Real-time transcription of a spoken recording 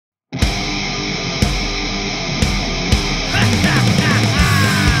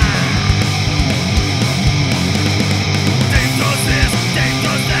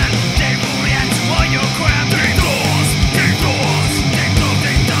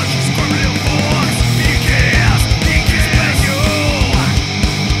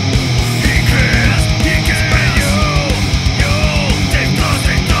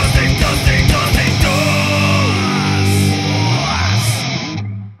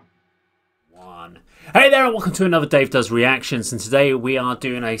one. Hey there and welcome to another Dave Does Reactions, and today we are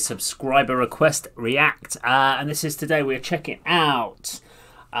doing a subscriber request react, and this is today we're checking out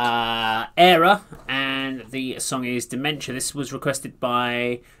Erra, and the song is Dementia. This was requested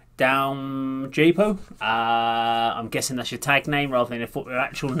by Jeepo. I'm guessing that's your tag name rather than your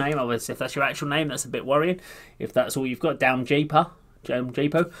actual name. Obviously, if that's your actual name, that's a bit worrying. If that's all you've got,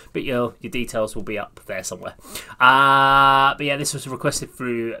 Jeepo, but your details will be up there somewhere. But yeah, this was requested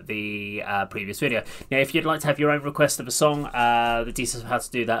through the previous video. Now, if you'd like to have your own request of a song, the details of how to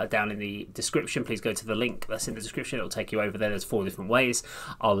do that are down in the description. Please go to the link that's in the description. It'll take you over there. There's 4 different ways.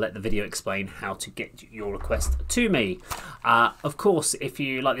 I'll let the video explain how to get your request to me. Of course, if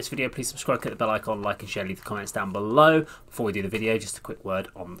you like this video, please subscribe, click the bell icon, like and share, leave the comments down below. Before we do the video, just a quick word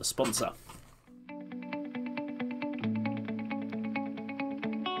on the sponsor.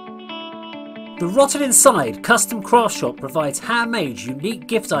 The Rotten Inside Custom Craft Shop provides handmade, unique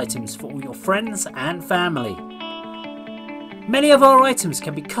gift items for all your friends and family. Many of our items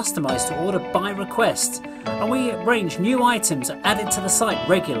can be customised to order by request, and we arrange new items added to the site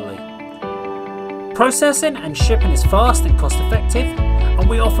regularly. Processing and shipping is fast and cost effective, and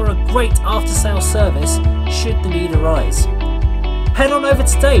we offer a great after-sales service should the need arise. Head on over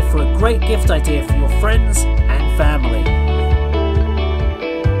today for a great gift idea for your friends and family.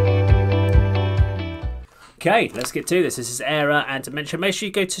 Okay, let's get to this. This is Erra and Dementia. Make sure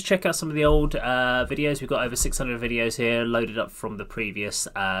you go to check out some of the old videos. We've got over 600 videos here loaded up from the previous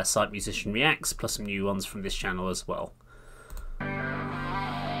Site Musician Reacts, plus some new ones from this channel as well.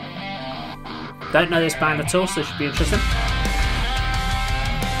 Don't know this band at all, so it should be interesting.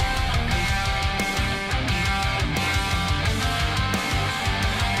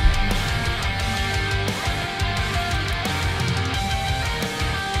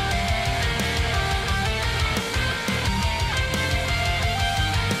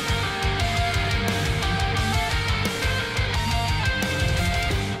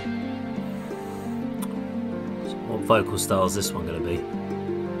 What vocal style is this one going to be?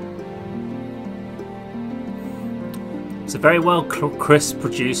 It's a very well crisp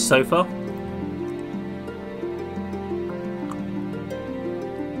produced so far.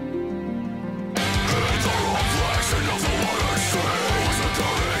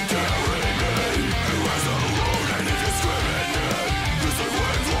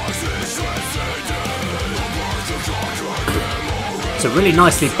 It's a really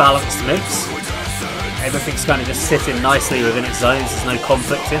nicely balanced mix. Everything's kind of just sitting nicely within its zones, there's no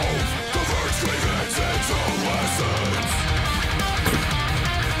conflict here.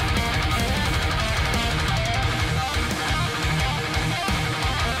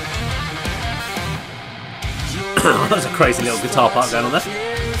 That's a crazy little guitar part going on there.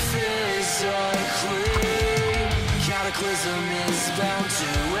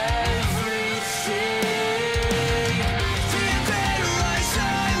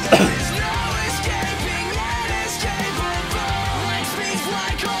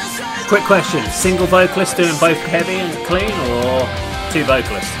 Quick question, single vocalist doing both heavy and clean, or 2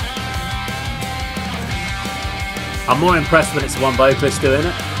 vocalists? I'm more impressed when it's one vocalist doing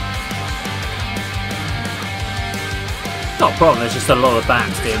it. Not a problem, there's just a lot of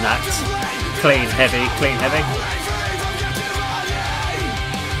bands doing that. Clean, heavy, clean, heavy.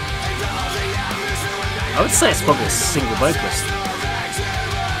 I would say it's probably a single vocalist.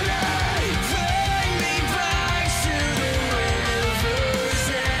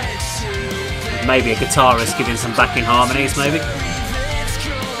 Maybe a guitarist giving some backing harmonies, maybe.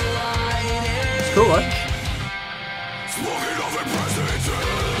 It's cool, right?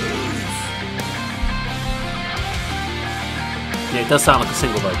 Yeah, it does sound like a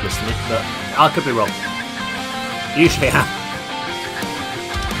single vocalist to me, but I could be wrong. Usually I am.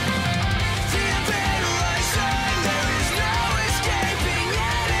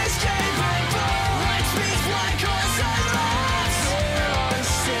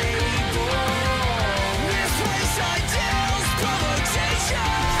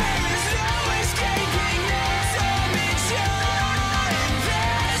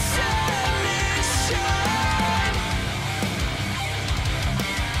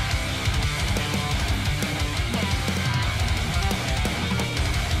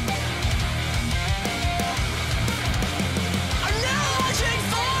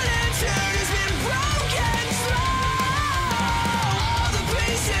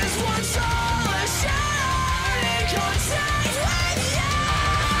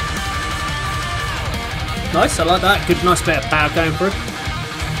 Nice, I like that. Good, nice bit of power going through.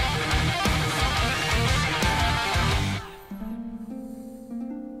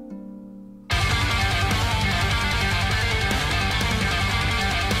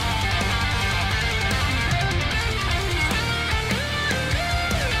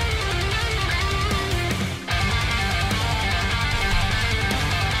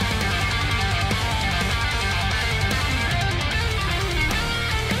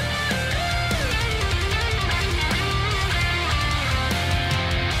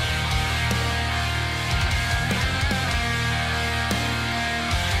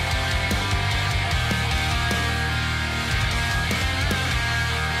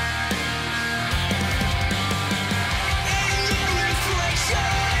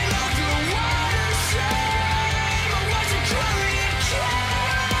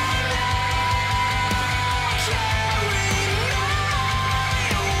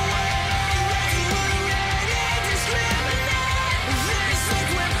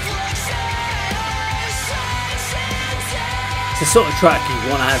 the sort of track you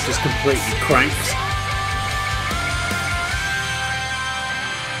want to have just completely cranked.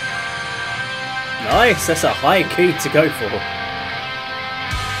 Nice, that's a high key to go for.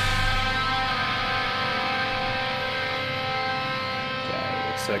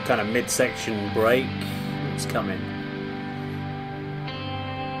 Okay, so kind of midsection break. It's coming.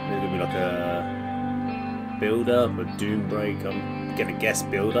 There's gonna be like a build up, a doom break. I'm gonna guess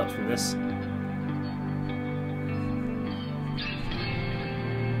build up from this.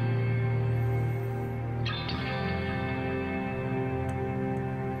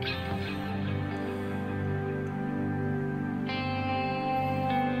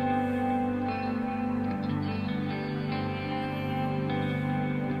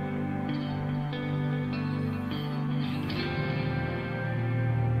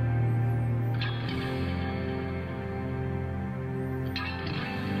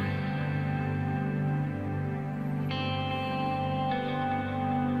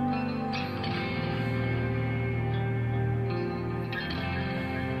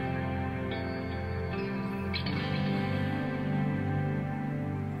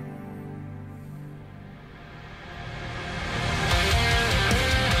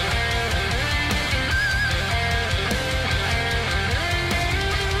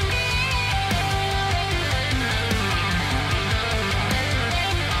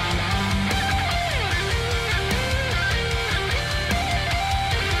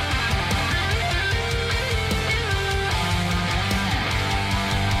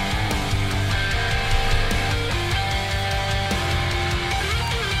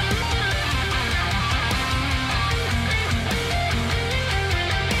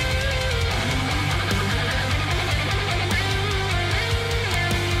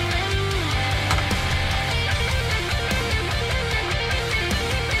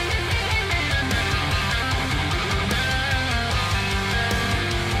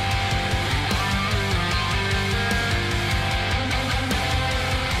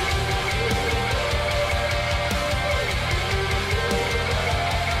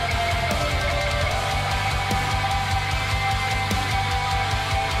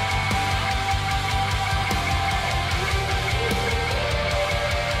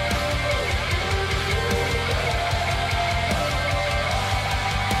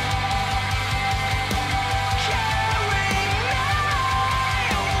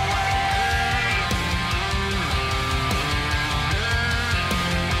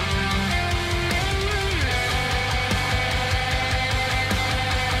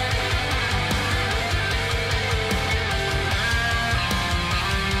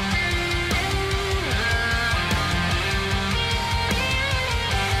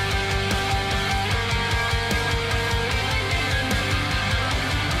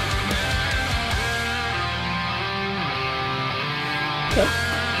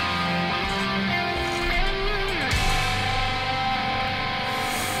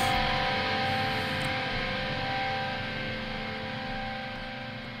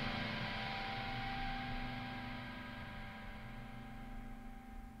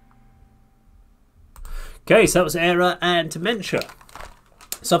 Okay, so that was Erra and Dementia.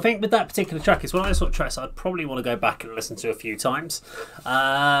 So I think with that particular track, it's one of those sort of tracks I'd probably want to go back and listen to a few times.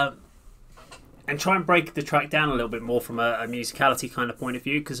 And try and break the track down a little bit more from a musicality kind of point of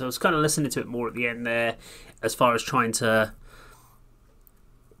view, because I was kind of listening to it more at the end there, as far as trying to,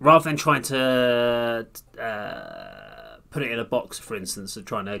 rather than trying to put it in a box, for instance, and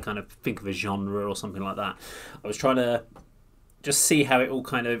trying to kind of think of a genre or something like that. I was trying to just see how it all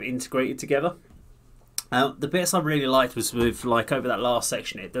kind of integrated together. The bits I really liked was with, like, over that last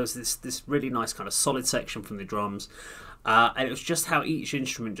section, there was this really nice kind of solid section from the drums. And it was just how each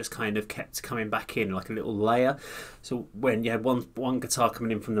instrument just kind of kept coming back in like a little layer. So when you had one guitar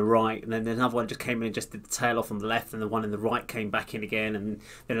coming in from the right, and then another one just came in and just did the tail off on the left, and the one in the right came back in again, and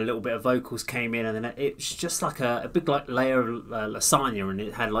then a little bit of vocals came in, and then it's just like a big like layer of lasagna, and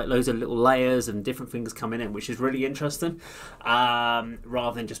it had like loads of little layers and different things coming in, which is really interesting,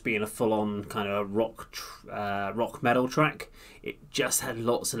 rather than just being a full-on kind of rock metal track. It just had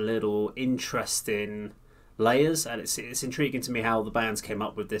lots of little interesting layers, and it's intriguing to me how the bands came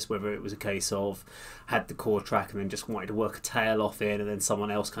up with this, whether it was a case of had the core track and then just wanted to work a tail off in, and then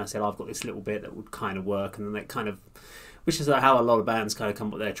someone else kind of said, I've got this little bit that would kind of work, and then they kind of, which is how a lot of bands kind of come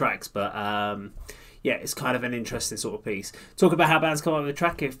up with their tracks. But yeah, it's kind of an interesting sort of piece. Talk about how bands come up with a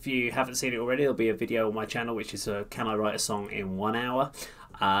track. If you haven't seen it already, there'll be a video on my channel which is Can I Write a Song in 1 Hour.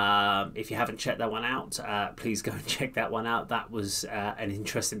 If you haven't checked that one out, please go and check that one out. That was an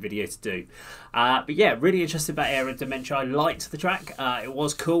interesting video to do. But yeah, really interested about Erra Dementia. I liked the track. It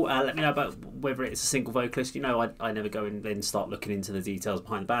was cool. Let me know about whether it's a single vocalist. You know, I never go and then start looking into the details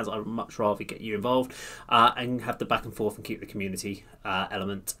behind the bands. I'd much rather get you involved and have the back and forth and keep the community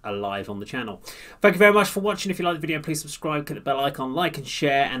element alive on the channel. Thank you very much for watching. If you like the video, please subscribe, click the bell icon, like and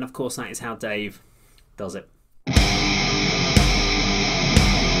share, and of course that is how Dave does it.